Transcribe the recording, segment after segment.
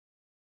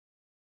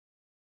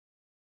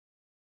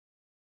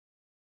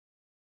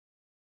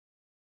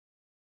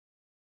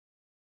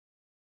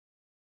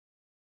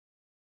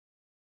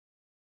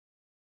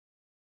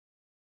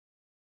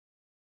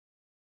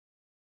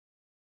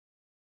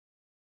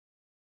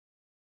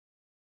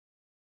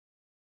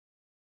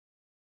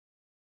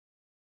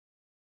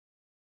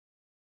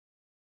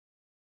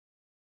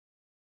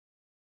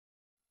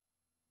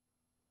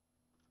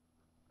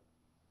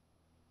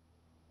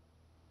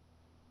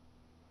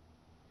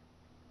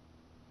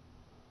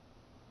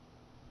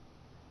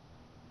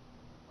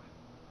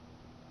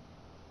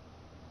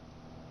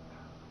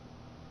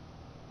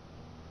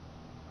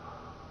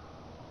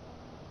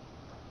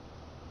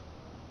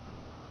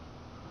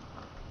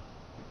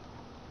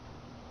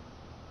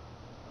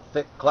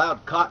thick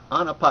cloud caught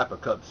on a piper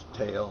cub's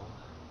tail.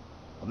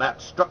 A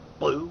match struck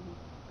blue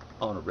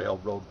on a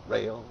railroad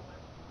rail.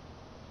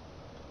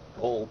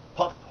 Old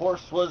Puff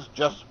Horse was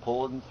just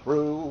pulling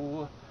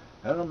through,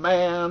 and a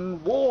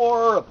man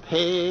wore a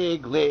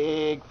pig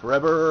leg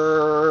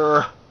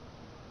forever.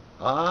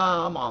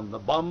 I'm on the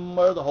bum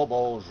where the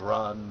hobos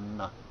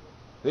run.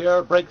 The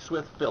air breaks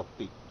with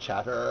filthy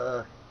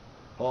chatter.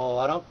 Oh,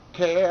 I don't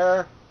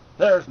care,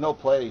 there's no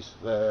place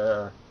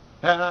there,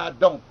 and I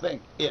don't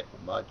think it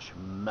much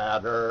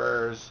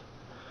matters.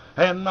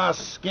 And my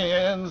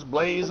skin's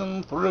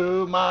blazing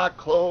through my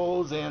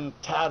clothes in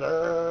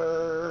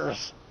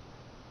tatters.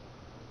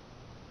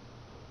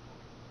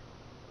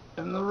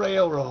 And the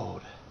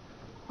railroad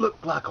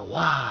looked like a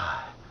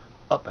Y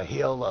up a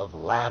hill of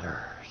ladders.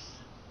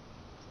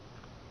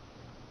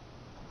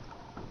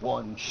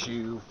 One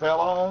shoe fell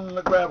on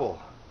the gravel,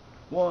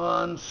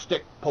 one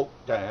stick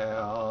poked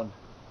down.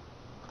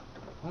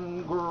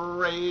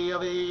 Gray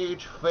of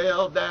age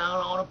fell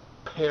down on a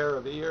pair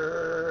of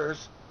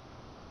ears.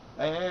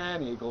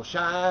 An eagle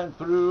shined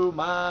through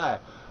my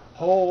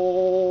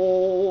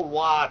whole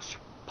watch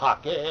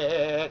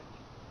pocket.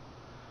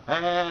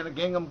 And a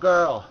gingham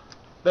girl,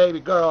 baby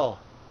girl,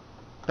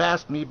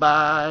 passed me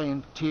by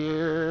in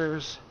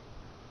tears.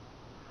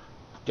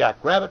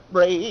 Jackrabbit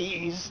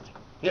raised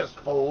his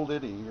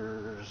folded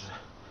ears.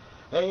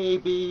 A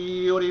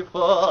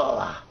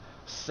beautiful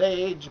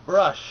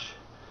sagebrush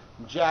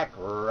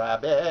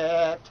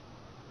jackrabbit,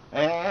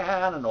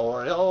 and an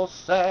oriole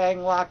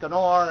sang like an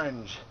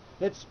orange,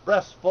 its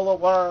breast full of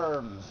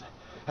worms,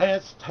 and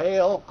its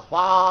tail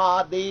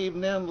clawed the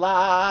evening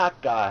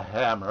like a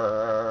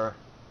hammer.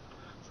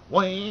 Its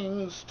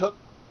wings took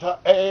to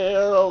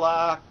air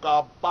like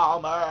a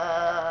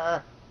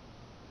bomber.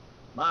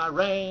 My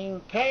rain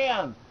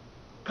can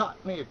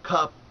caught me a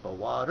cup of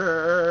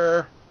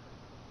water.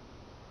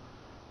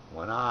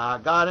 When I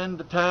got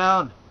into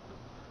town,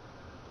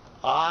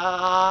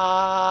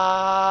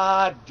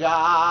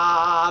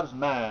 jobs,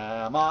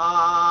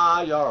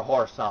 mama, your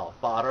horse I'll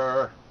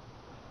fodder.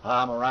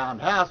 I'm a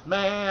roundhouse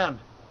man,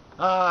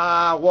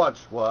 I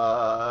once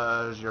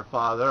was your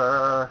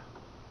father.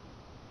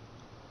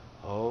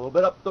 Oh,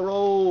 but up the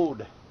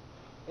road,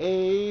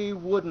 a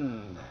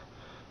wooden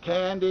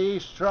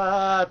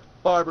candy-striped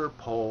barber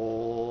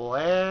pole,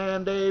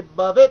 and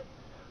above it,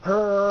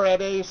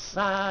 read a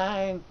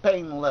sign,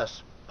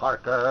 Painless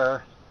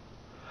Parker.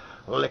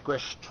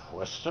 Licorice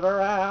twisted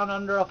around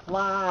under a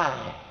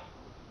fly,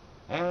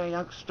 and a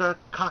youngster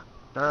cocked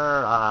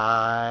her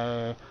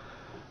eye.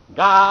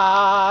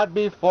 God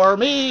before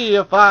me,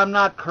 if I'm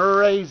not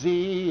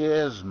crazy,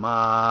 is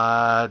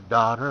my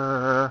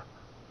daughter.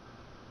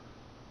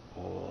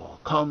 Oh,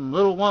 come,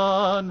 little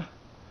one,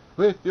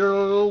 with your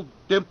little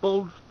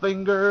dimpled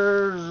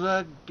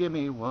fingers,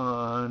 gimme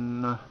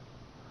one,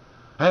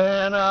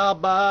 and I'll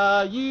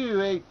buy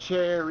you a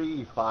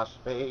cherry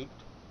phosphate.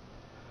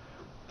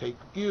 Take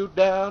you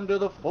down to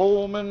the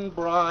foaming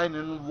brine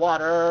and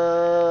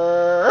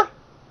water,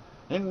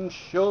 and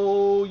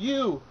show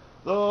you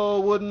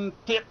the wooden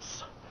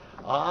tits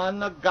on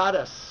the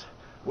goddess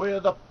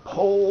with a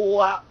pole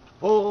out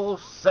full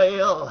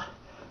sail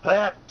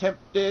that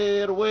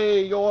tempted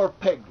away your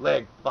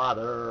peg-leg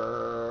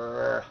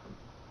father.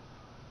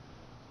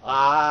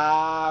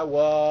 I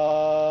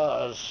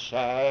was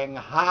shanghaied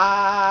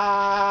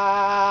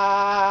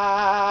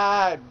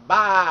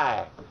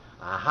by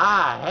a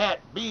high-hat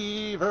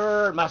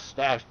beaver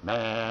mustached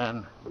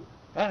man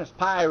and his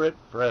pirate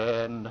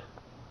friend.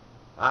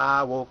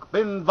 I woke up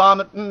in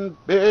vomiting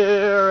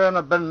beer and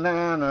a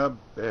banana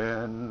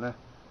bin,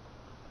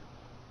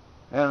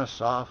 and a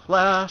soft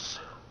lass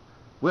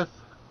with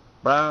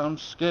brown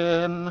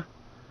skin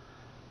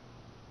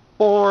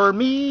bore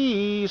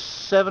me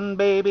 7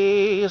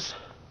 babies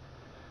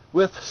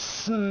with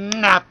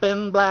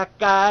snapping black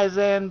eyes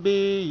and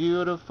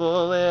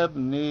beautiful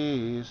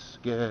ebony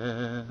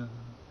skin.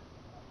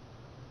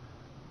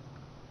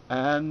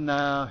 And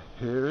now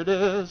here it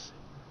is,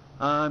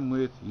 I'm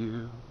with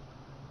you,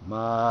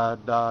 my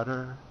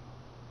daughter,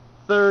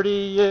 30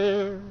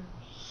 years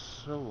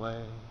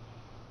away.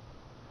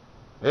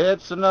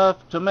 It's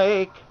enough to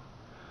make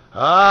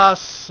a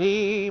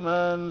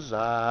seaman's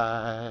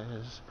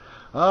eyes,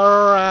 a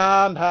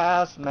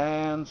roundhouse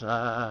man's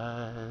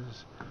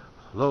eyes,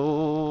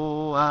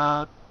 flow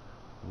out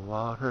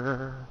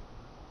water,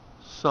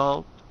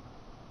 salt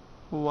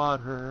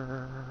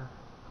water.